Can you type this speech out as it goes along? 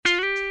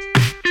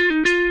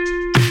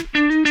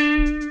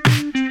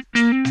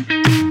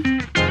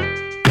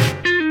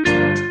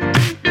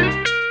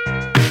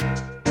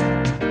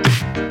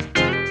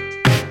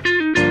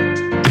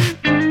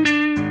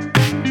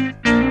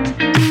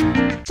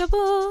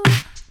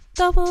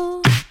double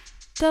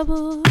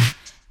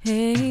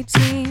hey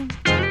team.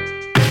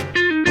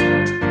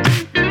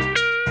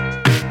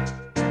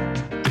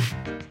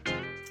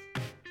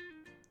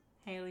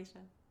 Hey Alicia.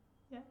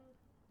 Yeah.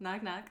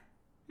 Knock knock.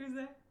 Who's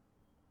there?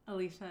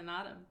 Alicia and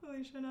Autumn.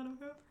 Alicia and Autumn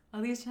who?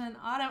 Alicia and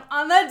Autumn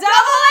on the double A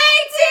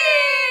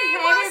team. Hey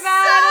What's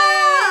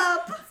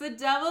everybody. It's the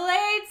double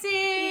A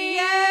team.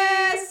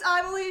 Yes,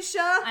 I'm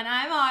Alicia. And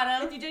I'm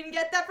Autumn. If you didn't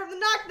get that from the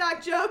knock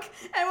knock joke,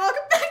 and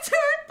welcome back to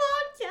our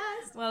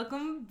podcast.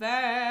 Welcome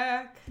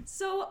back.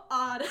 So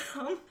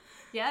Autumn,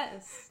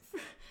 Yes.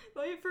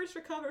 let me first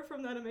recover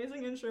from that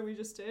amazing intro we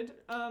just did.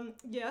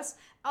 Yes.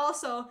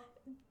 Also,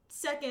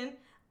 second.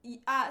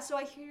 So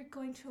I hear you're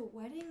going to a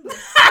wedding this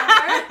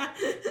summer.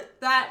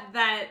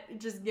 that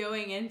just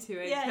going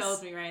into it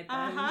kills me right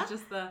then.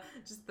 Just the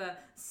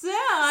So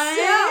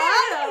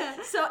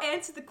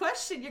answer the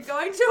question. You're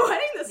going to a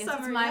wedding this yes,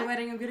 summer. It's my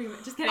wedding. I'm getting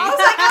just kidding. I was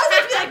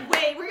gonna be like,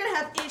 wait, we're gonna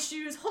have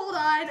issues. Hold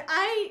on.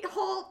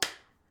 Hold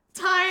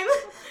time.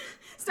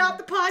 Stop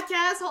the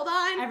podcast. Hold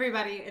on.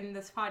 Everybody in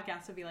this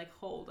podcast would be like,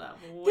 hold up.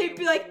 They'd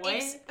be like,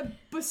 wait.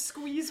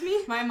 Squeeze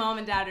me. My mom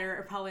and dad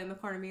are probably in the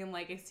corner being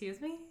like,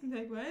 excuse me?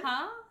 Like, what?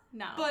 Huh?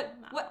 No. But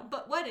no. what?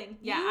 But wedding.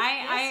 Yeah,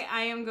 Yes?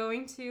 I am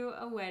going to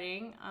a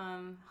wedding.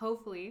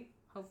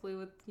 Hopefully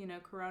with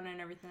Corona and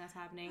everything that's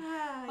happening.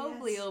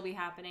 Hopefully it'll be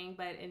happening.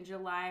 But in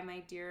July, my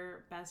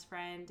dear best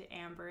friend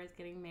Amber is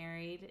getting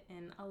married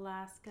in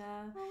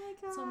Alaska. Oh my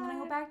god. So I'm gonna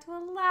go back to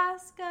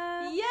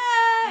Alaska.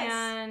 Yes.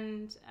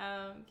 And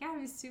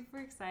I'm super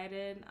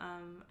excited.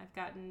 I've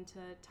gotten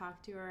to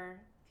talk to her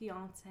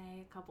fiance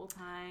a couple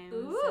times.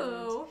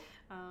 Ooh.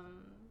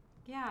 And,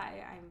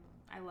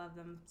 I love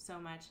them so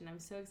much, and I'm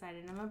so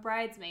excited. I'm a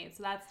bridesmaid,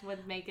 so that's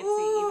what make it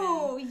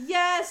Ooh, even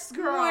yes,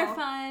 girl. more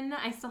fun.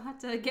 I still have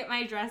to get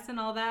my dress and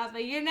all that,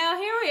 but here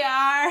we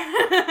are.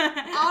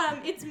 Autumn,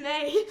 it's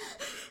May.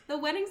 The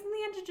wedding's in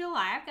the end of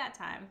July. I got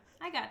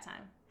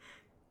time.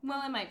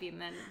 Well, it might be in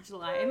the end of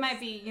July. It might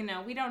be,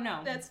 we don't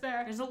know. That's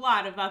fair. There's a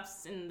lot of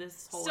ups in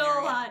this whole Still area.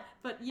 a lot,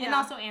 but yeah. And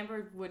also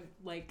Amber would,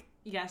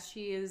 yes,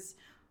 she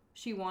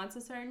wants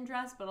a certain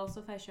dress, but also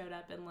if I showed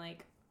up in,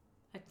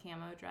 a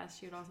camo dress,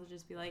 she would also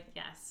just be like,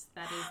 yes,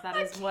 that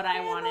is what I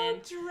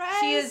wanted.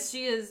 Dress.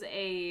 She is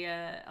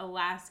a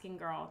Alaskan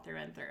girl through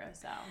and through,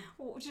 so.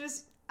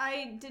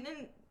 I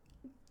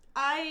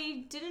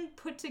didn't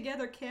put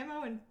together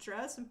camo and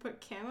dress and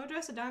put camo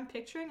dress, and now I'm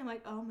picturing, I'm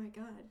like, oh my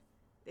god,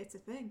 it's a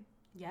thing.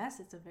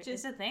 Yes, it's a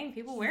thing.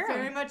 People wear them.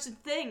 Very much a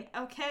thing.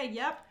 Okay,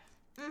 yep.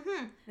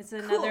 Mm-hmm. It's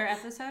another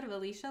episode of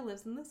Alicia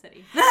Lives in the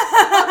City.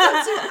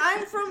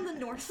 I'm from the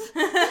north.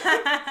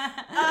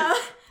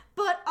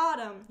 But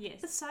Autumn,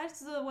 yes. Besides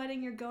the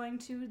wedding you're going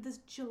to this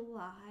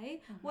July,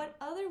 what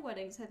other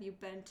weddings have you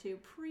been to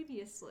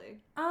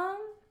previously?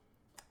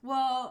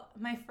 Well,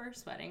 my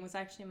first wedding was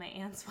actually my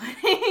aunt's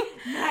wedding.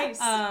 Nice.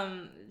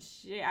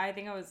 I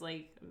think I was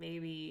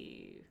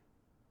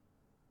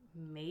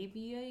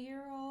maybe a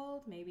year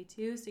old, maybe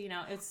two. So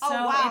it's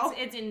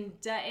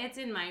it's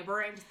in my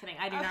brain. Just kidding.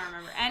 I do not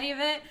remember any of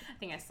it. I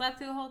think I slept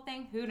through the whole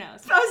thing. Who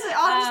knows?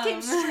 Autumn just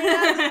came straight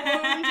out of the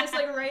womb, just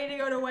ready to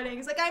go to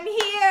weddings. I'm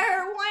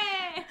here.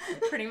 Wah!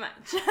 Pretty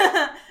much.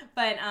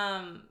 But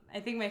I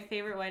think my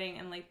favorite wedding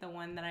and the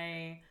one that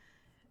I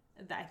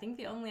think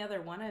the only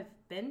other one I've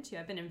been to.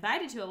 I've been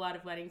invited to a lot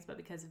of weddings, but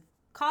because of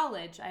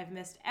college, I've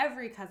missed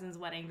every cousin's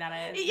wedding that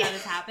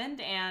has happened,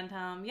 and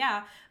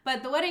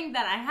but the wedding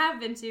that I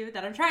have been to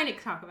that I'm trying to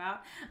talk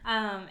about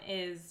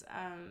is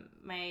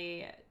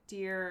my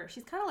dear,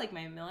 she's kind of like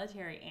my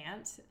military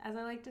aunt, as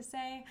I like to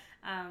say.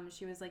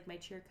 She was my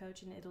cheer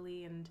coach in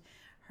Italy, and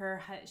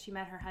she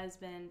met her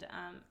husband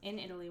in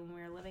Italy when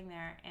we were living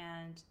there,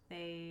 and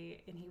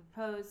he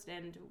proposed,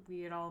 and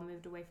we had all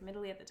moved away from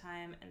Italy at the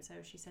time, and so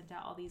she sent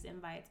out all these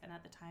invites, and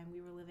at the time we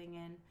were living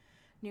in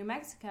New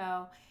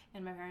Mexico,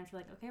 and my parents were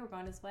like, okay, we're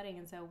going to this wedding.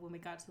 And so when we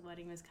got to the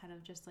wedding, it was kind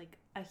of just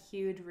a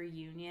huge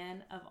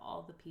reunion of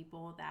all the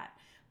people that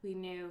we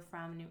knew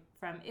from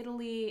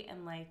Italy,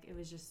 and it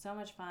was just so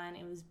much fun.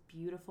 It was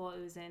beautiful.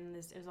 It was on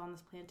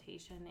this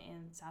plantation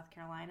in South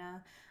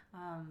Carolina.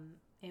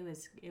 It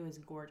was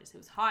gorgeous. It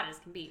was hot as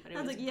can be, but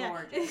it was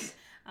gorgeous.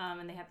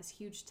 And they had this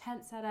huge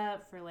tent set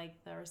up for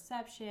the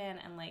reception,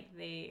 and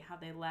how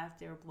they left,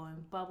 they were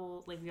blowing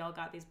bubbles. We all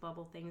got these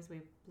bubble things.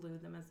 We blew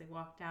them as they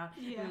walked out,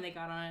 and then they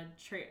got on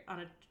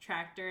a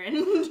tractor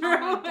and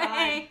drove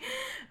away.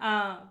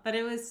 But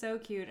it was so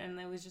cute, and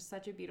it was just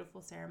such a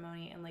beautiful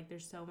ceremony. And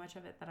there's so much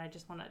of it that I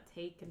just want to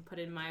take and put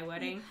in my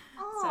wedding.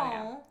 Oh, so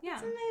yeah,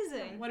 that's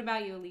amazing. What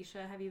about you,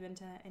 Alicia? Have you been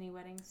to any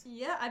weddings?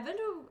 Yeah, I've been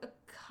to a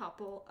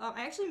couple.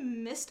 I actually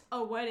missed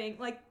a wedding,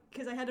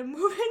 because I had to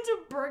move into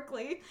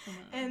Berkeley,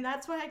 and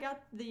that's why I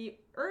got the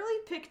early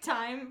pick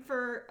time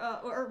or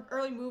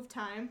early move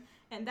time,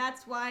 and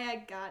that's why I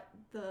got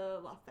the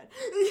loft bed.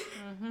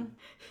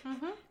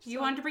 You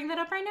wanted to bring that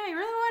up right now? You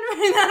really wanted to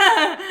bring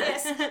that up?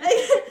 Yes,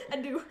 I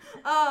do.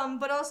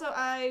 But also,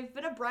 I've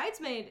been a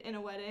bridesmaid in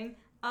a wedding.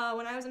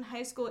 When I was in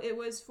high school, it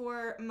was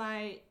for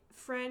my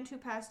friend who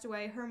passed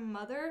away. Her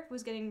mother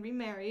was getting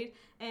remarried,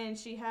 and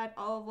she had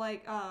all of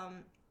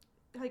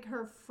like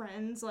her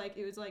friends, like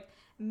it was like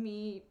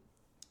me,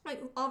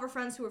 like all of her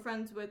friends who were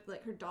friends with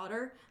like her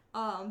daughter,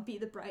 be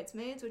the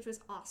bridesmaids, which was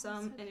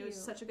awesome, and it was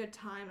such a good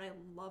time, and I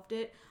loved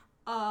it.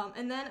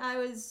 And then I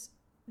was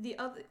the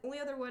only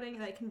other wedding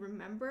that I can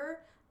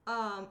remember.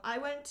 I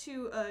went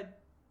to a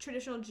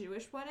traditional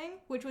Jewish wedding,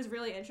 which was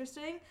really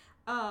interesting.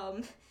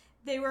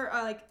 They were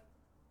like,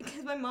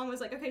 because my mom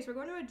was like, okay, so we're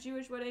going to a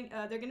Jewish wedding.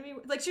 They're gonna be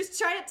like, she was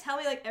trying to tell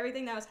me like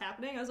everything that was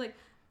happening. I was like,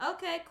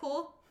 okay,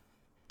 cool,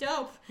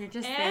 dope. You're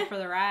just there for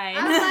the ride.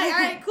 I was like, all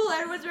right, cool.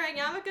 Everyone's wearing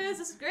yarmulkes. This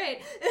is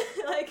great.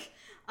 Like,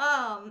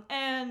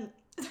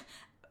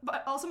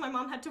 but also my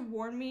mom had to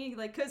warn me,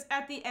 like, because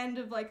at the end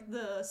of like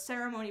the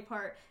ceremony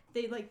part,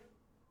 they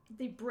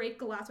break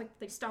glass, like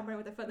they stomp on it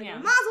with their foot,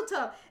 like Mazel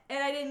Tov,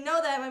 and I didn't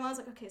know that. My mom's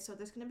like, okay, so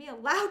there's gonna be a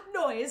loud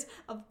noise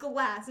of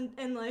glass,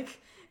 and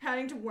like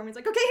having to warn me. It's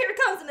like, okay, here it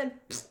comes, and then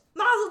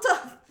Mazel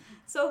Tov.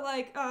 So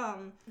like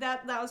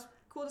that was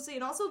cool to see.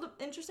 And also the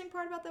interesting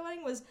part about the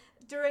wedding was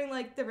during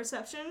like the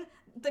reception,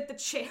 like the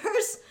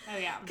chairs. Oh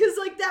yeah. Because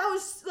like that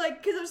was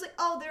like, because I was like,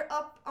 oh, they're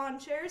up on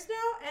chairs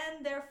now,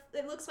 and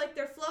it looks like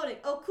they're floating.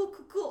 Oh,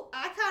 cool.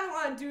 I kind of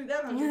want to do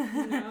them. I'm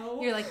like,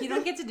 no. You're like, you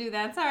don't get to do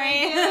that.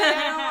 Sorry. Yeah,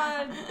 I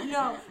don't want to.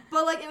 No,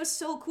 but like it was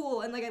so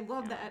cool, and like I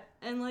love that,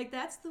 and like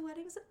that's the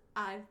weddings that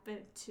I've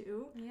been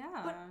to.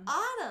 Yeah. But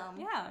Autumn,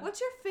 yeah,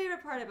 what's your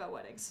favorite part about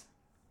weddings?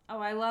 Oh,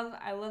 I love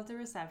the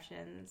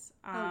receptions.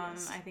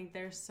 Yes. I think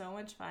they're so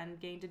much fun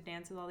getting to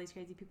dance with all these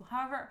crazy people.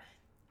 However,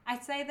 I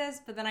say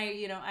this, but then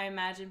I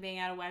imagine being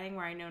at a wedding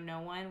where I know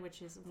no one,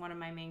 which is one of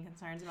my main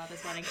concerns about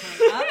this wedding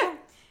coming up.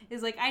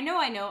 Is like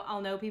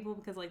I'll know people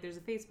because like there's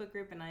a Facebook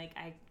group, and like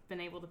I've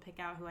been able to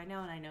pick out who I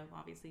know, and I know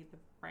obviously the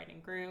bride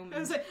and groom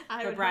and the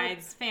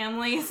bride's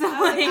family. So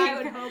I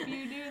would hope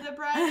you do the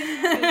bride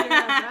because you're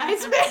a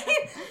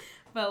bridesmaid.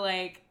 But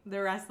like the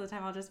rest of the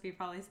time, I'll just be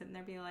probably sitting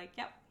there, being like,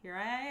 "Yep, here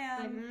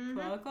I am,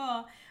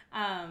 cool."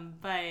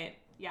 But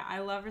yeah, I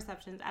love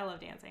receptions. I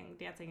love dancing.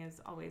 Dancing is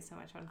always so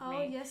much fun for me.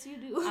 Oh yes, you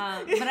do.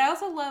 But I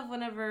also love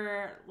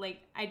whenever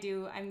like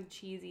I'm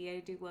cheesy. I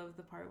do love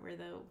the part where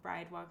the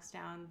bride walks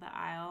down the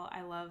aisle.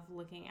 I love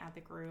looking at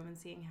the groom and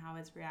seeing how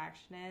his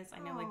reaction is. I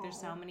know like there's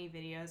so many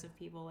videos of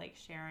people like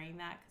sharing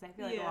that because I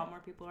feel like a lot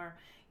more people are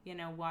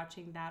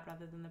watching that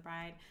rather than the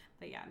bride.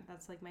 But yeah,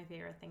 that's like my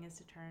favorite thing is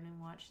to turn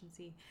and watch and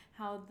see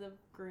how the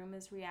groom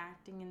is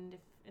reacting and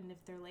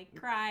if they're like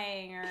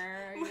crying or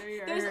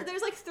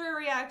there's like three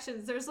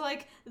reactions. There's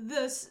like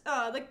this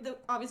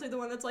obviously the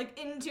one that's like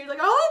in tears, like,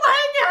 oh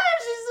my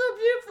gosh, she's so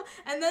beautiful.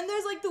 And then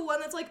there's like the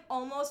one that's like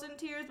almost in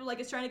tears but like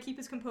is trying to keep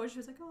his composure.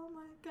 He's like, oh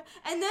my god.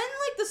 And then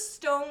like the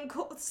stone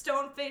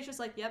face, just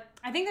like, yep.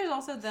 I think there's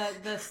also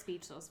the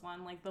speechless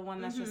one, like the one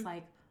that's just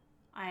like,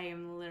 I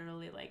am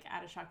literally like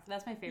out of shock.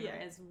 That's my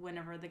favorite is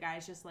whenever the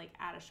guy's just like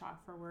out of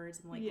shock for words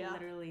and like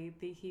literally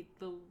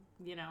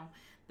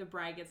the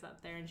bride gets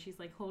up there and she's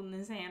like holding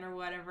his hand or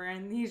whatever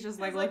and he's just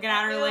like looking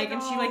at her like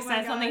and she like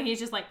says something and he's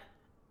just like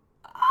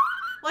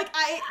like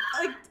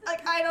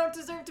I don't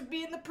deserve to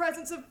be in the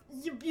presence of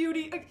your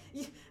beauty,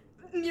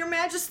 your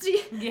majesty.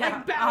 Yeah,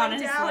 like bowing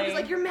honestly. down. He's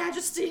like, your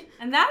majesty.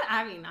 And that,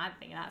 I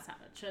think that's how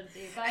it should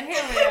be, but here we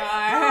are.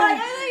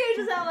 Like, I think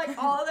you just have like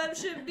all of them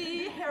should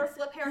be hair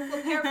flip.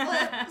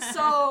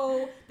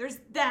 So there's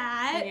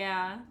that.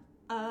 Yeah.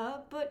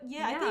 But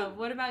yeah. Yeah. I think,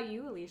 what about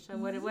you, Alicia?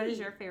 What is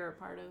your favorite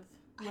part of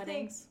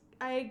weddings?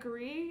 I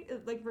agree.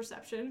 Like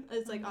reception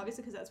is like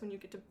obviously because that's when you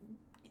get to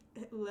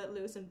let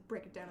loose and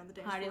break it down on the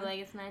dance floor. Party like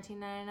it's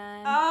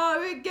 1999. Oh,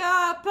 we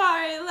got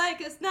party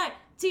like it's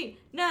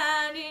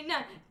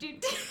 1999.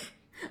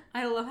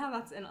 I love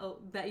how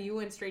that you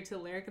went straight to the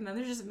lyric and then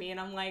there's just me and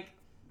I'm like,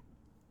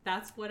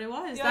 that's what it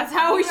was. Yeah, that's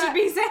how we should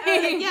be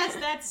saying. Yes,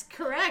 that's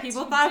correct.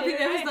 People thought it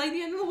was like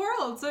the end of the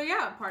world. So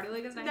yeah, party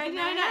like it's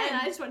 1999. And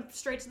I just went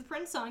straight to the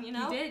Prince song, You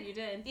did.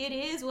 It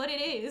is what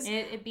it is.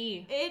 It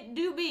be. It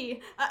do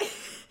be.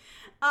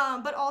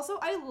 But also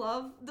I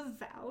love the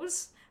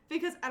vows.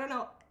 Because, I don't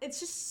know, it's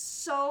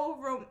just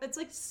so, it's,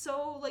 like,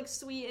 so, like,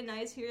 sweet and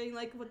nice hearing,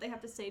 like, what they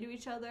have to say to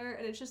each other.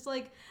 And it's just,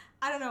 like,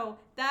 I don't know,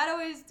 that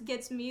always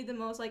gets me the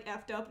most, like,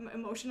 effed up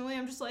emotionally.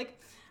 I'm just like,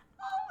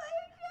 oh my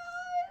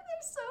god,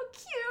 they're so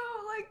cute.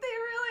 Like, they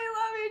really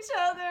love each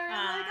other.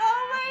 Like,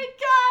 oh my god.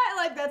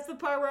 Like, that's the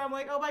part where I'm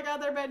like, oh my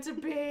god, they're meant to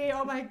be.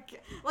 Oh my god.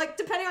 Like,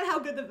 depending on how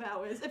good the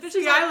vow is. If it's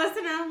just I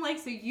listen and I'm like,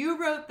 so you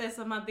wrote this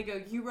a month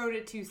ago. You wrote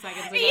it 2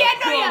 seconds ago. Yeah,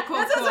 no, cool,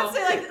 that's what I'm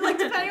saying. Like,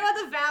 depending on what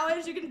the vow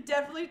is, you can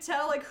definitely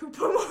tell, like, who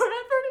put more effort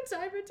and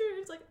time into it.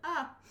 It's like,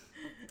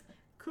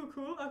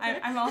 cool, okay.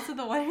 I'm also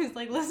the one who's,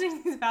 like, listening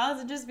to these vows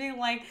and just being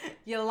like,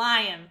 you're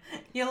lying.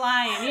 You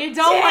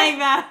don't like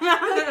that.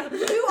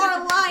 You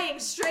are lying,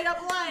 straight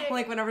up lying.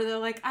 Like, whenever they're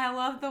like, I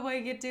love the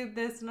way you do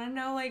this, and I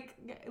know, like,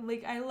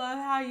 I love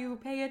how you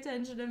pay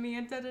attention to me,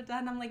 and da-da-da,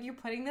 and I'm like, you're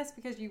putting this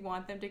because you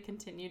want them to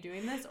continue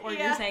doing this, or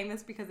you're saying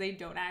this because they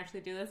don't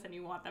actually do this, and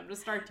you want them to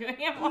start doing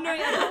it more. No,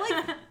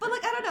 yeah, but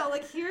I don't know,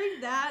 like, hearing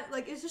that,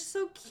 like, it's just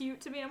so cute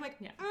to me. I'm like,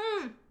 give me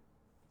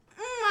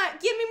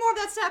more of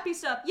that sappy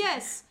stuff.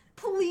 Yes.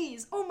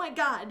 Please. Oh my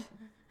god.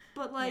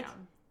 But like,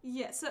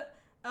 so,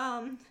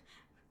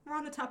 we're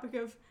on the topic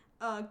of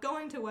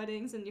going to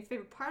weddings and your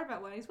favorite part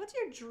about weddings, what's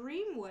your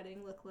dream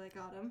wedding look like,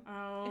 Autumn?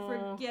 Oh. If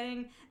we're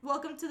getting...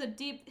 Welcome to the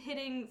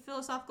deep-hitting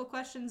philosophical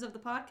questions of the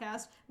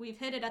podcast. We've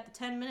hit it at the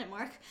 10-minute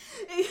mark.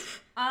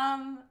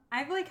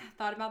 I've, like,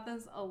 thought about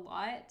this a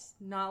lot.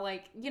 Not,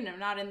 like,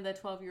 not in the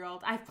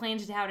 12-year-old, I've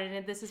planned it out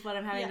and this is what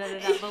I'm having,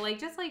 but, like,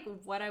 just, like,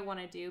 what I want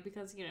to do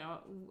because,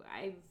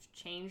 I've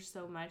changed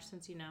so much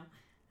since,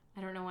 I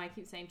don't know why I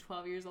keep saying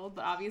 12 years old,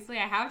 but obviously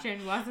I have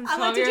changed a lot since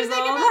 12 years old. Did you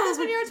think about this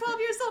when you were 12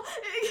 years old?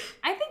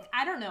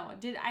 I don't know.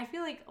 I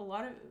feel like a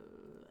lot of...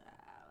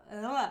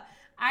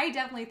 I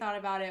definitely thought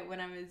about it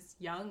when I was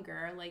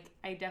younger. Like,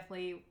 I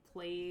definitely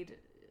played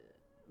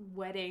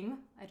wedding.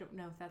 I don't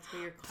know if that's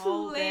what you're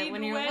called it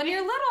when you're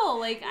little.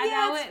 Like,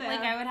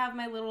 I would have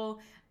my little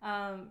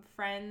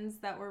friends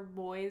that were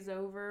boys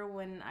over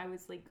when I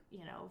was like,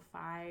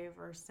 5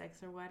 or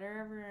 6 or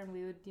whatever, and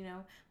we would,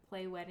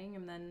 play wedding,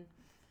 and then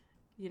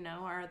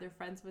our other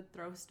friends would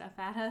throw stuff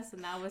at us,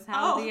 and that was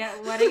how the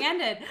wedding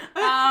ended.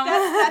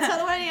 That's how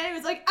the wedding ended. It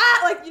was like,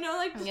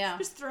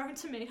 just throwing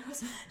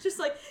tomatoes. Just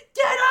like,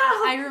 get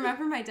up! I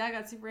remember my dad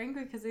got super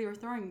angry because they were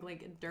throwing,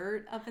 like,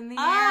 dirt up in the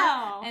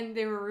air, and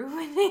they were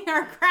ruining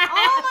our grass.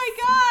 Oh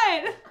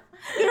my god!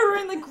 They were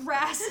ruining the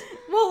grass.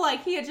 Well,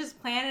 like, he had just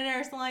planted it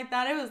or something like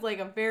that. It was, like,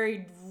 a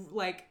very,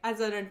 like, as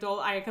an adult,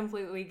 I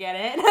completely get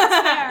it.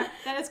 That's fair.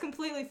 That is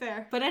completely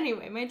fair. But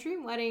anyway, my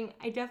dream wedding,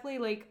 I definitely,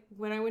 like,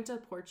 when I went to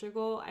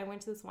Portugal, I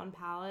went to this one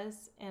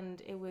palace,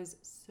 and it was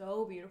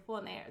so beautiful,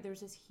 and there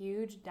was this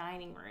huge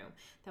dining room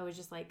that was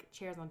just, like,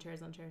 chairs on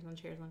chairs on chairs on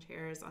chairs on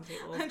chairs on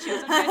tables.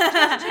 Chairs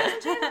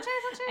on chairs.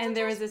 And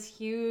there was this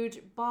huge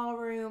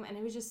ballroom, and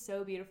it was just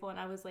so beautiful, and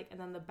I was, like, and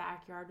then the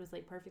backyard was,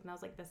 like, perfect, and I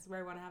was like, this is where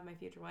I want to have my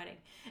future wedding.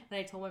 And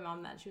I told my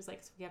mom that, and she was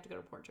like, so we have to go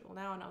to Portugal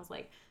now, and I was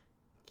like,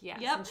 yes.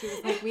 Yep. And she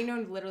was like, we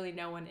know literally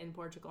no one in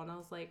Portugal, and I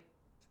was like,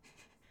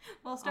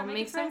 well, start I'll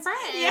making make some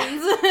friends. friends. Yeah.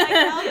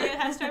 I tell you, it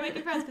has to start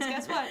making friends, because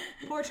guess what?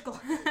 Portugal.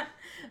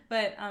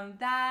 But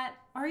that,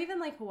 or even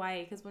like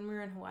Hawaii, because when we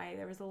were in Hawaii,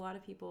 there was a lot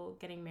of people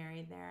getting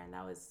married there, and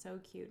that was so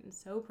cute and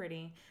so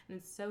pretty, and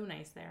it's so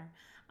nice there.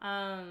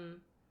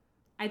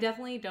 I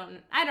definitely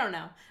I don't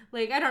know.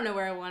 Like, I don't know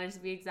where I want it to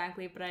be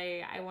exactly, but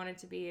I want it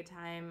to be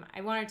I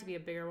want it to be a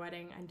bigger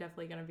wedding. I'm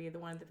definitely going to be the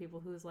one of the people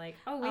who's like,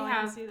 we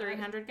have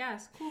 300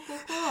 guests.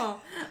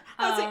 Cool.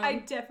 I was like,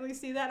 I definitely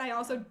see that, and I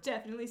also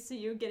definitely see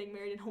you getting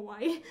married in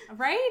Hawaii.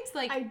 Right?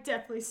 Like, I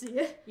definitely see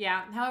it.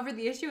 Yeah. However,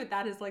 the issue with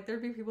that is, like,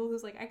 there'd be people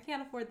who's like, I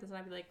can't afford this, and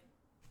I'd be like,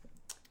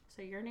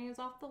 so your name's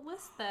off the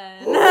list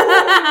then.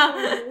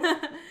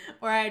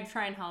 Or I'd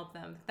try and help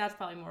them. That's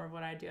probably more of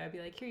what I'd do. I'd be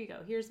like, here you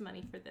go. Here's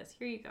money for this.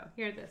 Here you go.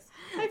 Here this.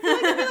 I feel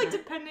like it'd be like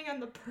depending on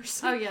the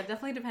person. Oh yeah,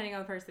 definitely depending on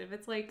the person. If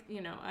it's like,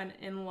 an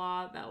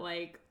in-law that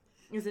like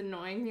is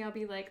annoying me, I'll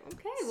be like,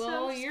 okay,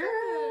 well,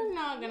 you're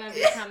not gonna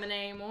be coming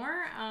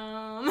anymore.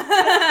 You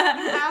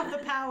have the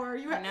power.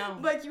 I know.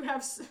 Like, you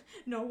have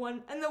no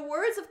one. In the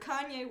words of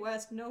Kanye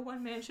West, no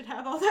one man should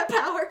have all that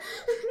power.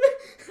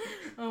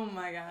 Oh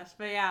my gosh.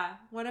 But yeah,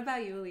 what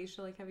about you,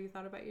 Alicia? Like, have you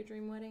thought about your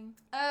dream wedding?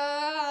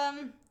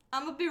 I'm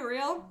gonna be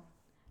real.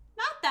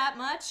 Not that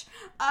much.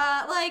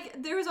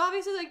 Like, there was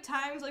obviously, like,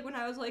 times, like, when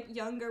I was, like,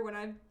 younger, when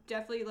I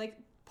definitely, like,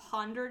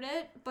 pondered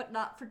it, but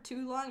not for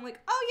too long. Like,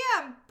 oh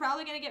yeah, I'm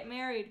probably gonna get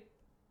married.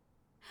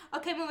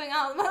 Okay, moving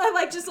on.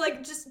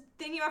 just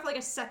thinking about it for, like,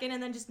 a second,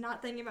 and then just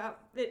not thinking about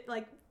it,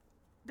 like,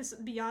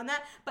 beyond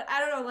that. But I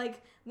don't know,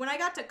 like, when I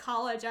got to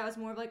college, I was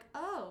more of like,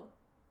 oh,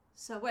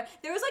 so what?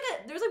 There was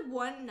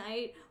one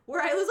night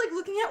where I was like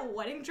looking at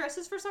wedding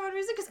dresses for some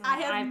reason because I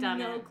had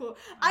no clue.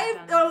 I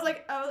was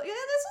like, yeah, this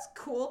is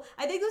cool.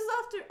 I think this is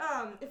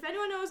after if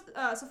anyone knows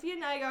Sophia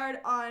Nygaard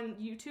on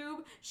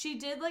YouTube, she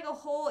did like a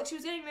whole, she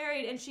was getting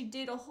married and she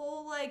did a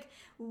whole like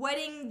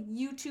wedding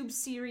YouTube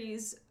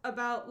series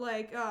about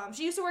like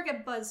she used to work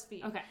at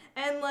BuzzFeed. Okay.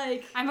 And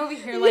like I'm over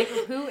here like,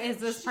 who is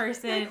this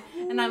person?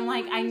 And I'm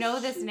like, I know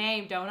this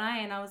name, don't I?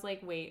 And I was like,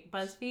 wait,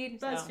 BuzzFeed?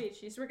 BuzzFeed.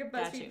 She used to work at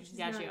BuzzFeed.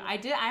 Got you.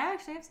 I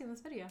actually have seen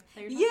this video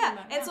that you're talking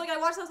about. And so like I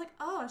watched it, I was like,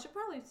 oh, I should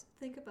probably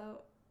think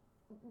about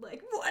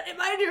like, what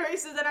am I doing?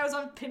 So then I was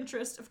on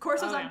Pinterest. Of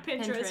course I was on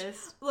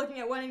Pinterest looking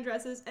at wedding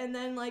dresses, and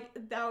then like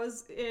that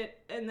was it.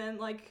 And then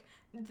like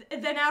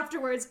then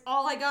afterwards,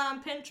 all I got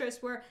on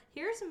Pinterest were,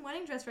 here are some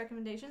wedding dress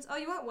recommendations. Oh,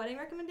 you want wedding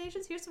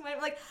recommendations? Here's some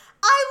wedding... Like,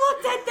 I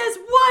looked at this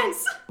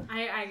once!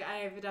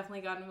 I've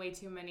definitely gotten way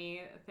too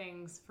many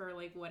things for,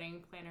 like,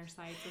 wedding planner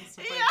sites and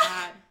stuff like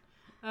that.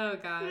 Oh,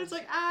 gosh. And it's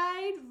like,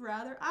 I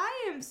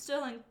am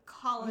still in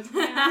college,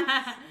 man.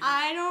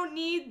 I don't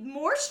need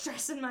more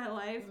stress in my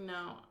life.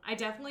 No. I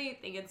definitely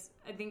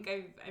think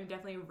I'm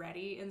definitely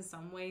ready in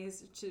some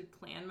ways to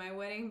plan my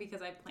wedding,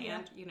 because I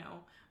planned,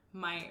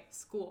 my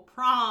school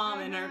prom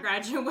and our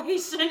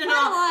graduation and all.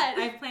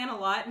 I plan a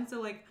lot, and so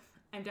like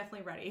I'm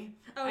definitely ready.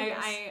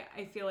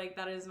 I feel like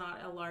that is not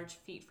a large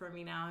feat for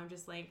me now. I'm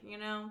just like,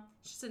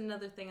 it's just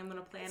another thing I'm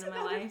gonna plan in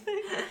my life.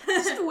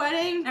 Just a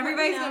wedding.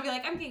 Everybody's gonna be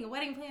like, I'm getting a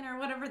wedding planner or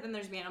whatever. Then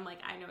there's me, and I'm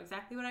like, I know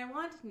exactly what I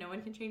want. No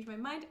one can change my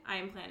mind. I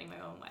am planning my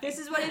own wedding. This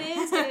is what it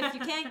is, and if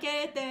you can't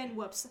get it, then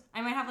whoops.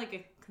 I might have like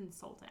a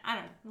consultant. I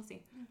don't know. We'll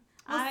see.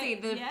 We'll see.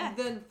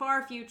 The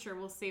far future,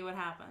 we'll see what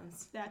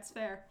happens. That's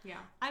fair. Yeah.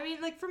 I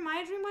mean, like, for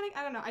my dream wedding,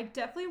 I don't know. I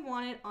definitely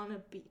want it on a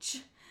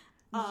beach.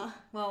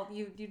 Well,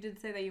 you did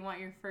say that you want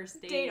your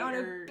first date on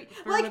or a beach.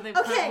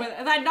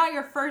 Not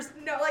your first.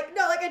 No, like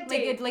a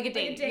date. Like a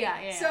date.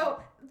 Yeah.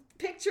 So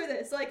picture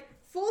this, like,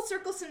 full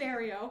circle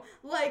scenario.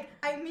 Like,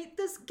 I meet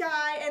this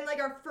guy and, like,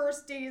 our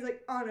first date is,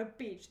 like, on a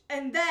beach.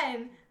 And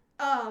then,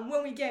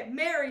 when we get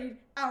married,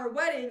 our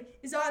wedding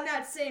is on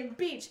that same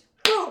beach.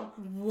 Boom!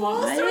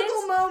 What? Full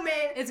circle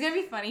moment. It's gonna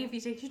be funny if he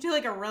takes you to,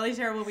 like, a really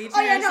terrible beach. Oh,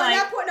 yeah, no, at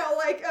that point, no,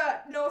 like,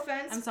 no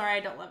offense. I'm sorry, I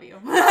don't love you.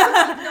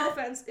 No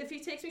offense. If he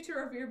takes me to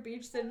Revere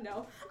Beach, then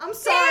no. I'm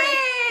sorry. Dang!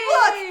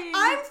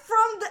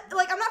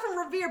 Look, I'm not from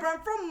Revere, but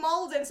I'm from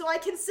Malden, so I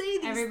can say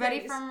these Everybody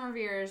things. from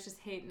Revere is just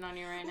hating on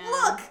you right now.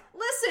 Look,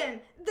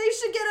 listen, they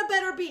should get a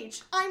better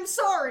beach. I'm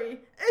sorry.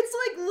 It's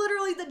like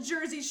literally the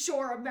Jersey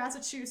Shore of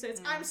Massachusetts.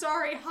 I'm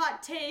sorry,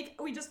 hot take.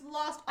 We just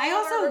lost all I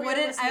our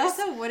Revere also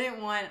listeners. wouldn't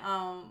want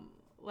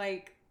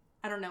like,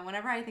 I don't know,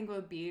 whenever I think of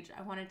a beach,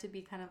 I want it to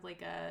be kind of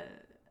like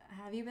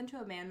have you been to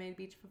a man-made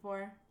beach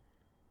before?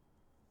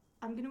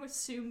 I'm going to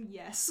assume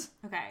yes.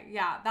 Okay,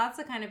 yeah, that's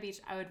the kind of beach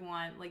I would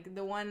want. Like,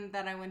 the one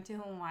that I went to in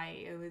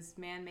Hawaii, it was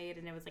man-made,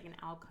 and it was like an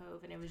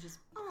alcove, and it was just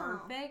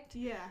perfect.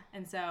 Yeah.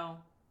 And so,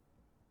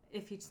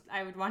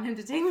 I would want him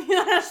to take me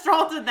on a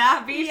stroll to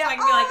that beach. Yeah. So I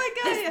can be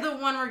like, this is the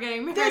one we're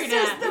getting married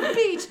This is the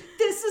beach.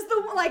 This is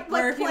the, like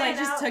or if he, like, plan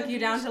just out took the you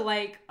down beach. to,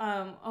 like,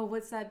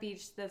 what's that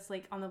beach that's,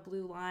 like, on the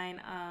blue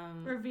line?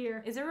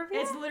 Revere. Is it Revere?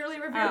 It's literally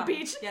Revere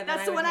Beach. Yeah,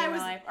 that's the one I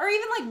was. Or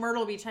even, like,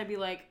 Myrtle Beach, I'd be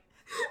like,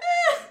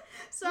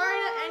 Sorry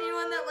to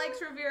anyone that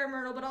likes Revere or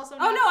Myrtle, but also.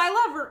 Oh no, I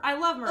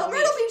love Myrtle Beach.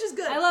 Myrtle Beach is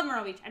good. I love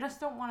Myrtle Beach. I just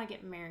don't want to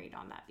get married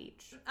on that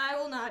beach. I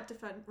will not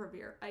defend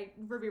Revere.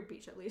 Revere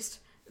Beach at least.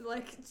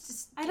 Like, it's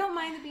just. I don't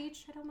mind the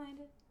beach. I don't mind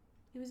it.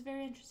 It was a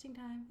very interesting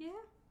time. Yeah.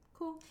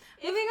 Cool.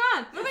 Moving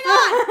on.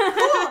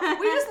 Cool.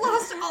 We just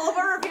lost all of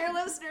our Revere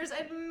listeners,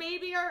 and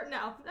maybe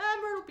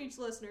Myrtle Beach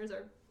listeners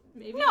are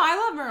maybe. No, I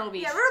love Myrtle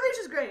Beach. Yeah, Myrtle Beach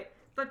is great,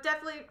 but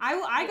definitely.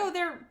 I go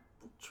there.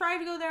 Try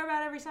to go there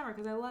about every summer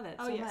because I love it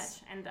so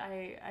much, and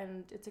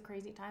it's a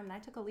crazy time. And I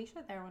took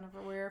Alicia there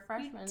whenever we were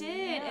freshmen. You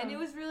did, and it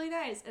was really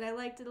nice, and I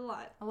liked it a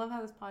lot. I love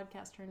how this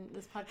podcast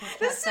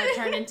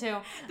turned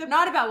into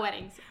not about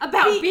weddings,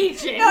 about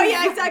beaches. No,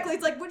 yeah, exactly.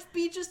 It's like which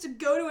beaches to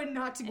go to and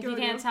not to go to. If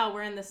you can't tell,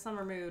 we're in the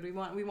summer mood. We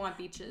want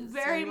beaches.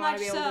 Very much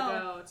so. We want to be able to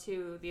go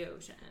to the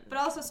ocean, but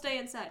also stay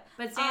inside.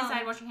 But stay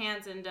inside, wash your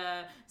hands, and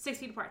 6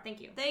 feet apart.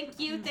 Thank you. Thank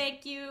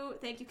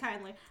you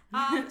kindly.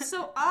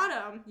 So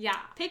Autumn, yeah,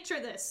 picture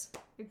this.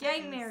 You're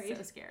getting married.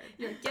 So scared.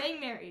 You're getting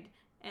married,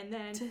 and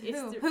then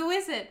who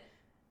is it?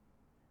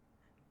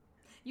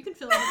 You can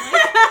fill in the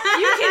blank.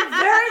 You can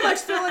very much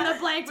fill in the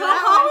blank. Tom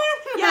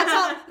Holland? Yeah,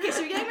 Tom. Okay, so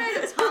you're getting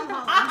married to Tom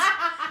Holland,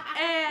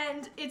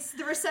 and it's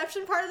the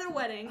reception part of their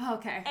wedding.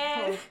 Okay.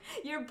 And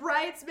your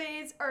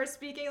bridesmaids are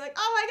speaking like,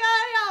 "Oh my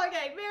God, y'all are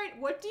getting married."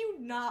 What do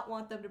you not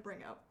want them to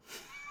bring up?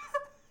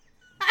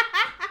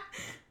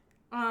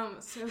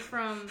 So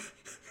from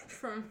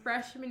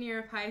freshman year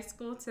of high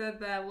school to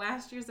the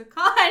last years of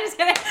college. Just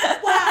kidding.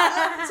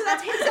 Wow. So that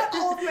takes up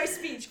all of my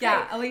speech. Great.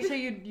 Yeah, Alicia,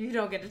 you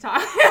don't get to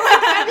talk.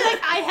 I'd be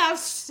like, I have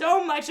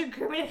so much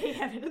incriminating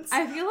evidence.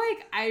 I feel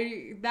like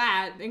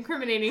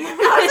incriminating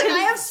evidence. I was like, I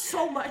have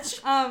so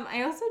much.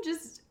 I also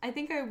I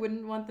think I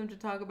wouldn't want them to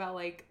talk about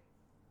like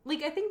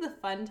I think the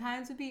fun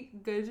times would be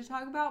good to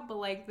talk about, but,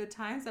 like, the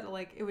times that,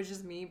 like, it was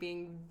just me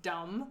being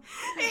dumb,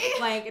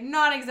 like,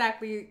 not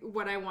exactly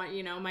what I want,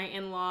 my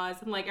in-laws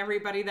and, like,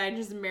 everybody that I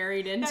just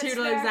married into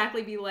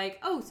exactly be like,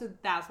 oh, so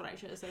that's what I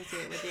should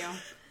associate with you.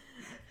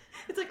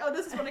 It's like, oh,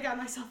 this is what I got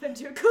myself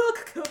into.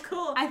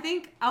 Cool. I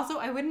think, also,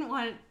 I wouldn't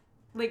want,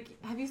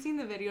 like, have you seen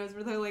the videos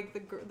where they're, like,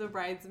 the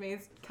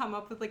bridesmaids come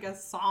up with, like, a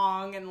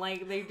song and,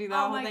 like, they do that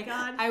whole thing? Oh, my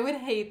God. I would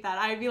hate that.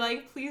 I'd be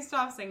like, please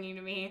stop singing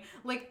to me.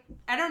 Like,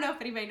 I don't know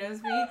if anybody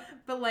knows me,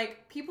 but,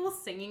 like, people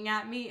singing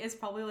at me is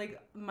probably, like,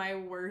 my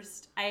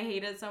worst. I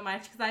hate it so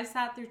much because I've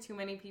sat through too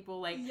many people,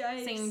 like,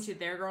 singing to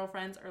their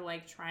girlfriends or,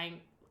 like,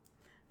 trying...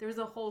 There was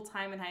a whole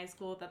time in high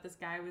school that this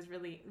guy was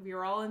we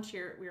were all in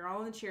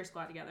the cheer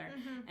squad together,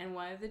 and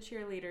one of the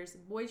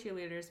boy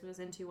cheerleaders was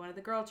into one of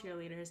the girl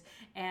cheerleaders,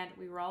 and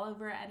we were all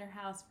over at her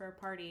house for a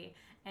party,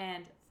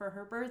 and for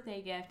her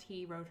birthday gift,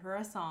 he wrote her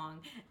a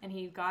song, and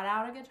he got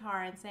out a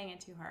guitar and sang it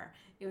to her.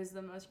 It was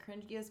the most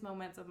cringiest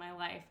moments of my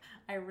life.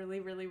 I really,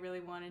 really, really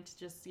wanted to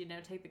just,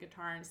 take the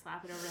guitar and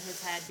slap it over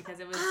his head because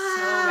it was so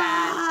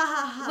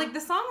bad. Like,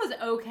 the song was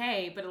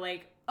okay, but,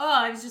 like,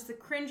 it was just the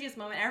cringiest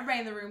moment. Everybody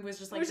in the room was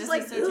just like, this is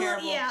so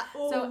terrible. Yeah,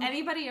 so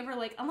anybody ever,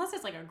 like, unless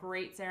it's, like, a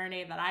great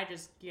serenade that I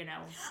just,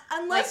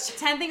 unless like,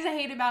 10 Things I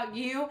Hate About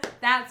You,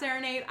 that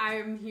serenade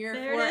I'm here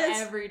for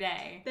every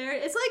day.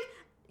 It's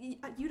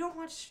like, you don't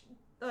watch,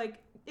 like,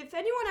 if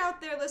anyone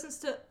out there listens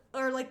to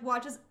or like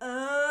watches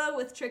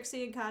with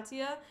Trixie and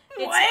Katya.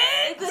 What?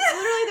 It's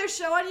literally their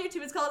show on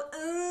YouTube. It's called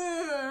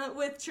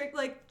with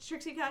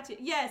Trixie and Katya.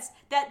 Yes,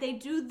 that they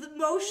do the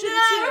motion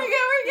too. We're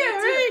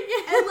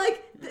good. And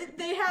like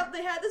they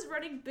had this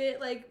running bit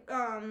like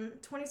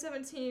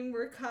 2017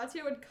 where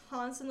Katya would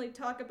constantly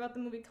talk about the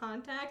movie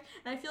Contact,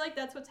 and I feel like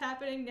that's what's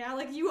happening now.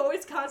 Like you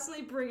always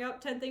constantly bring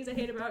up 10 Things I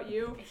Hate About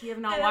You. If you have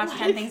not watched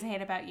 10 Things I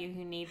Hate About You,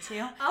 you need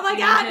to. Oh my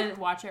god! You need to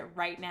watch it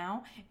right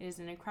now. It is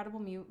an incredible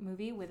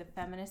movie with a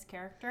feminist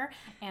character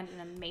and an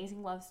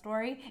amazing love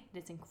story.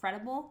 It is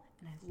incredible,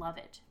 and I love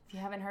it. If you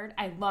haven't heard,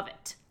 I love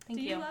it. Thank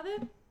you. Do you love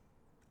it?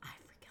 I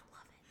freaking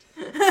love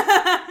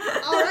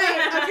it. All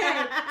right,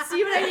 okay.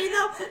 See what I mean,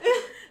 though?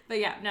 But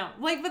yeah, no,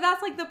 like, but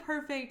that's like the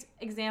perfect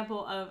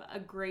example of a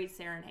great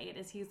serenade.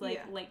 Is he's like,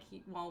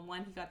 he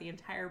got the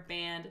entire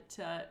band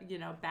to,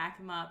 back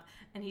him up,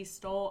 and he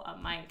stole a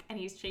mic, and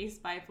he's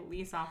chased by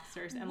police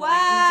officers, and wow. like,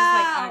 he's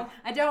just like,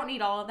 I don't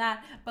need all of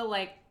that, but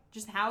like,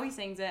 just how he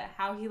sings it,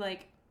 how he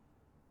like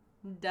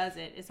does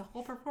it, it's a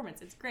whole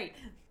performance. It's great.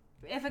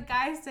 If a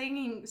guy's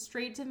singing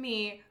straight to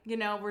me,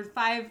 we're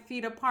 5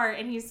 feet apart,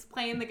 and he's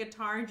playing the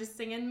guitar and just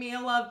singing me a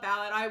love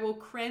ballad, I will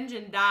cringe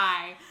and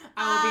die.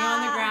 I will be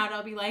on the ground.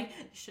 I'll be like,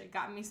 you should have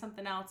gotten me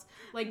something else.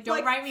 Like,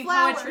 don't write me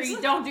flowers. poetry.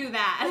 Don't do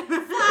that.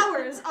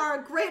 Flowers are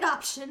a great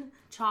option.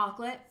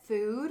 Chocolate,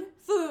 food.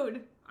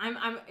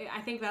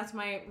 I think that's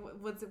my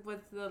what's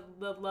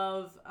the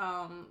love.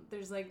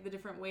 There's like the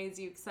different ways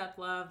you accept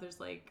love. There's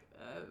like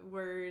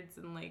words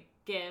and like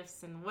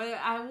gifts and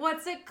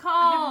what's it called?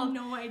 I have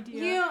no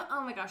idea.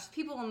 Oh my gosh,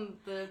 people on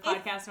the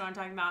podcast know what I'm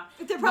talking about.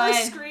 They're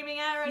probably screaming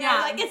at it right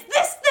now, like, it's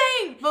this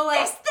thing! But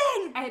like, this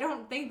thing! I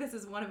don't think this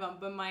is one of them,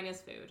 but mine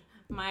is food.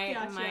 My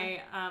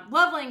Gotcha.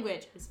 love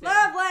language is food.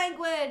 Love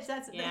language!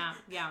 That's it.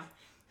 Yeah.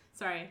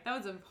 Sorry, that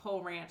was a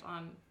whole rant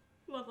on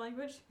love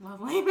language.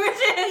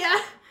 Yeah.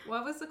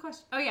 What was the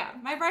question? Oh yeah,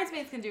 my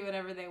bridesmaids can do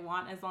whatever they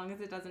want as long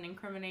as it doesn't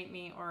incriminate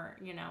me or,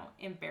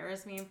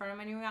 embarrass me in front of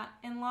my new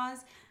in-laws.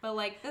 But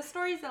like the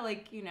stories that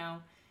like,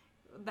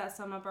 that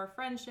sum up our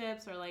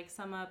friendships or like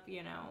sum up,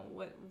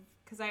 what,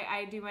 because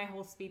I do my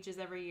whole speeches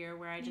every year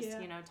where I just,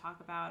 talk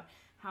about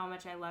how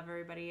much I love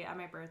everybody at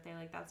my birthday.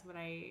 Like that's what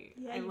I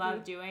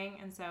love doing.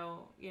 And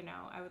so,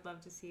 I would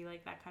love to see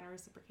like that kind of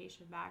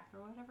reciprocation back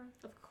or whatever.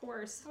 Of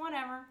course.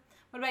 Whatever.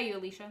 What about you,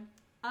 Alicia?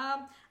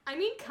 I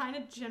mean, kind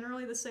of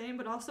generally the same,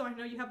 but also I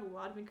know you have a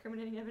lot of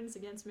incriminating evidence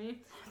against me.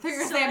 I thought you were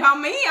going to say about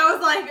me. I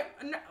was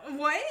like, no,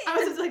 what? I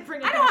was just like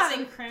bringing I don't have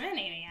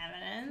incriminating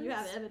evidence. You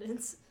have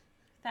evidence.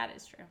 That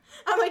is true.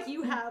 I'm like,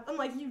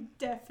 you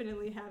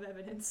definitely have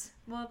evidence.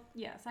 Well,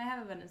 yes, I have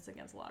evidence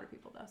against a lot of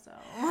people, though, so.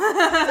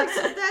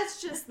 So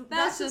that's just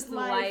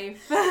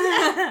life.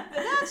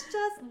 That's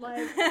just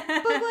life.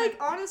 But, like,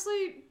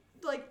 honestly,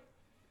 like,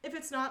 if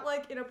it's not,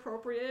 like,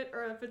 inappropriate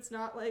or if it's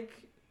not, like,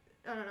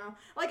 I don't know.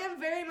 Like, I'm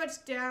very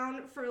much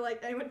down for,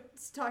 like, anyone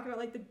talking about,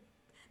 like,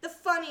 the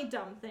funny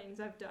dumb things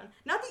I've done.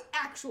 Not the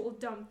actual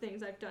dumb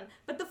things I've done,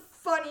 but the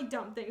funny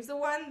dumb things. The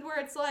one where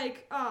it's,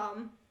 like,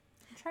 I'm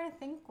trying to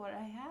think what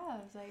I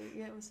have. Like,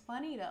 it was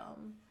funny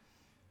dumb.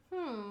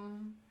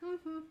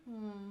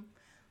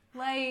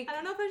 Like, I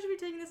don't know if I should be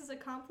taking this as a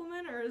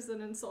compliment or as an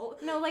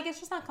insult. No, like, it's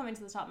just not coming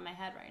to the top of my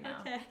head right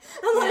now. Okay.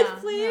 I'm like,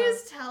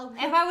 please tell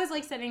me. If I was,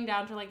 like, sitting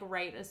down to, like,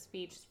 write a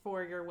speech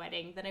for your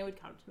wedding, then it would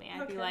come to me.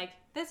 I'd be like,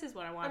 this is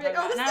what I want to talk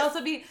about. And I'd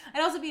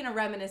also be in a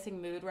reminiscing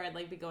mood where I'd,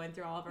 like, be going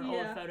through all of our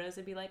old photos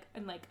and be like,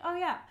 oh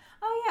yeah,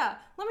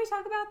 let me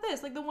talk about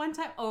this. Like, the one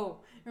time,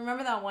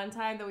 remember that one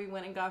time that we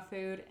went and got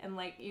food and,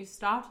 like, you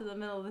stopped in the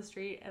middle of the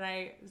street and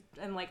I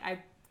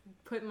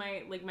put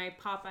my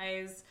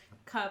Popeyes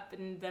cup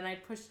and then I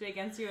pushed it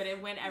against you and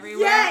it went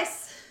everywhere.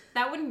 Yes!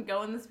 That wouldn't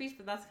go in the speech,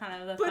 but that's kind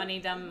of the funny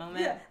dumb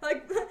moment. Yeah,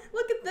 like, look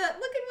at that.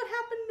 Look at what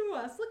happened to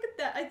us. Look at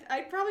that.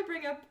 I'd probably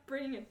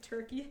bring a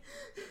turkey.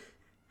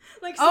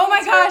 Like, oh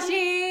my gosh,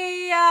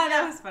 yeah,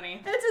 that was funny.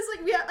 And it's just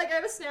like, I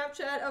have a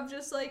Snapchat of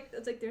just like,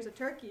 it's like, there's a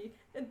turkey.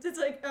 It's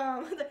like,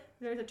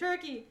 there's a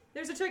turkey,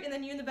 and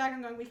then you in the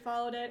background going, we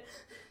followed it.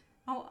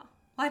 Oh,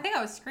 well, I think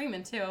I was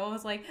screaming too. I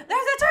was like, there's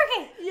a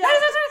turkey! Yeah.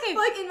 There's a turkey!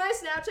 Like, in my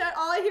Snapchat,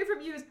 all I hear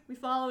from you is, we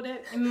followed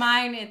it. In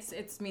mine,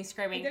 it's me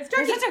screaming, there's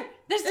turkey!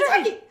 There's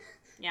turkey!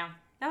 Yeah.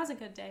 That was a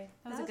good day.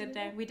 That was a good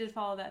day. We did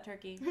follow that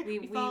turkey.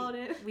 We followed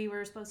it. We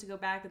were supposed to go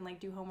back and, like,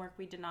 do homework.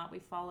 We did not. We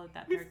followed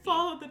that turkey. We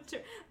followed the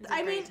turkey. It was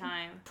a great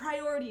time.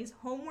 Priorities.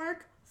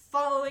 Homework,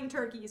 following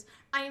turkeys.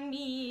 I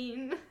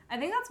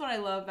think that's what I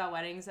love about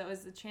weddings. It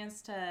was the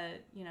chance to,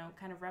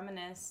 kind of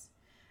reminisce.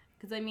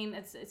 Because, I mean,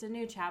 it's a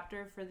new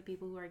chapter for the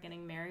people who are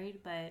getting married.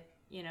 But,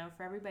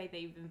 for everybody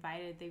they've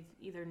invited, they've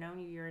either known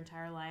you your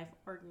entire life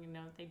or,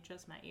 they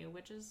just met you,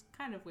 which is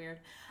kind of weird.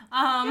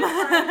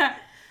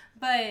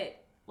 But...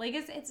 like,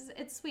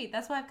 it's sweet.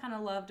 That's what I've kind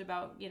of loved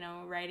about,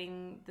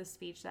 writing the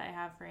speech that I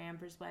have for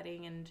Amber's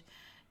wedding and,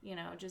 you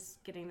know,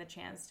 just getting the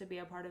chance to be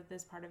a part of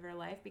this part of her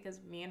life, because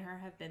me and her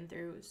have been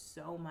through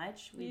so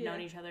much. We've known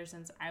each other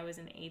since I was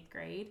in 8th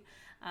grade.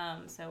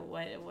 So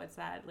what's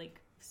that, like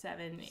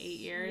 7-8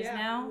 years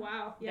now?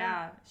 Wow.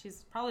 Yeah.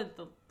 She's probably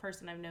the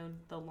person I've known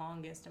the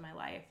longest in my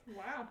life.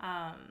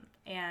 Wow.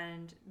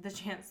 And the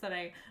chance that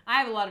I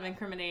have a lot of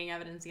incriminating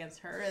evidence against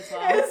her as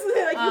well.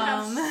 Like you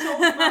have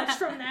so much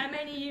from that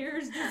many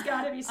years. There's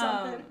got to be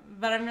something.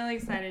 But I'm really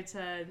excited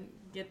to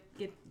get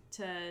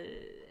to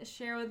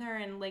share with her,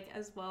 and like,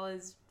 as well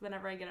as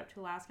whenever I get up to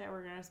Alaska,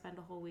 we're gonna spend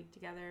a whole week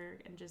together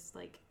and just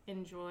like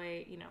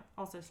enjoy, you know,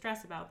 also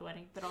stress about the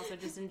wedding, but also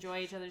just enjoy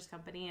each other's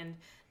company and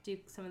do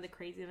some of the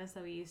craziness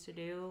that we used to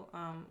do.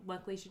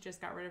 Luckily she just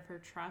got rid of her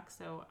truck,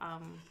 so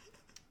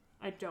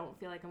I don't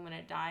feel like I'm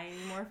gonna die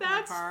anymore from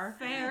the car.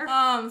 That's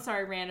fair.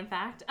 Sorry, random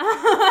fact.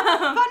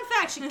 Fun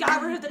fact, she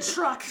got rid of the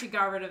truck. She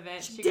got rid of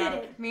it. She did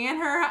it. Me and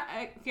her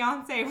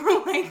fiance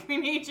were like, we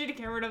need you to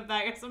get rid of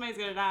that, or somebody's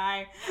gonna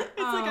die. It's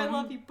like, I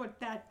love you, but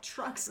that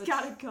truck's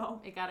gotta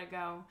go. It gotta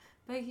go.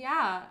 But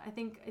yeah, I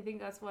think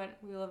that's what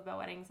we love about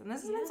weddings, and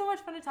this has been so much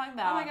fun to talk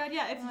about. Oh my god,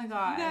 yeah. If you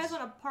guys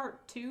want a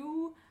part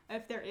 2,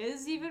 if there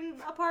is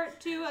even a part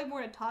 2, like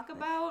more to talk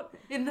about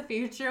in the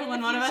future,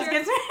 when one of us gets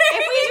married.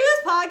 If we do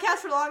this podcast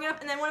for long enough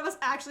and then one of us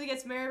actually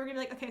gets married, we're gonna be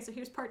like, okay, so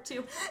here's part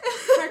 2.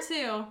 Part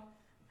 2.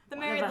 The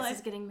married life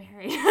is getting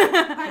married.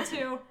 Part 2.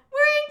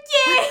 We're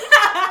engaged.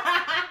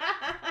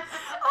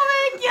 Oh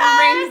my god.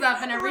 Rings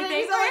up and everything.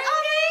 Rings, like,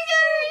 oh my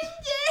god, we're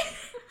engaged.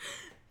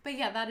 But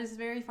yeah, that is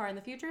very far in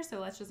the future, so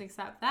let's just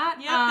accept that.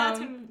 Yeah, that's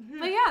gonna.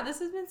 But yeah, this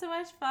has been so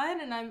much fun,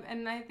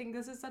 and I think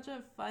this is such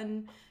a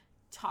fun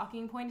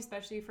talking point,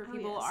 especially for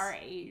people our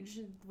age,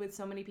 with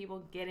so many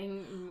people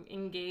getting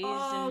engaged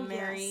and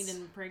married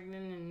and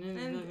pregnant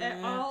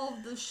and all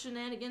the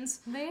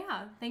shenanigans. But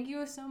yeah, thank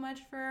you so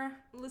much for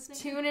listening,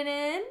 tuning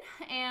in,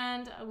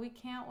 and we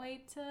can't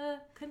wait to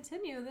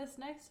continue this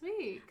next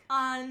week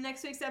on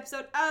next week's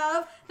episode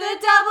of the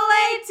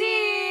AA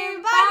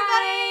Team.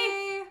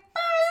 Bye, everybody.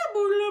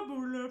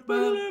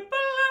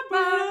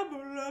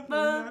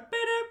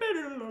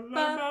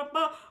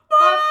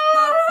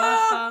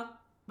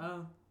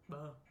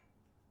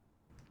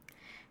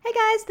 Hey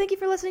guys, thank you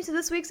for listening to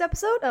this week's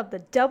episode of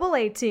the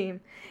AA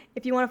Team.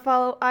 If you want to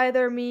follow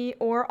either me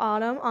or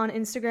Autumn on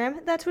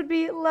Instagram, that would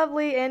be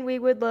lovely, and we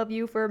would love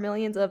you for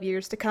millions of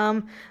years to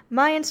come.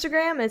 My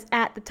Instagram is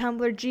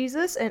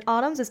 @theTumblrJesus, and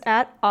Autumn's is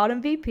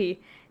 @AutumnVP.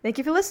 Thank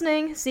you for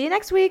listening. See you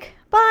next week.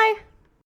 Bye!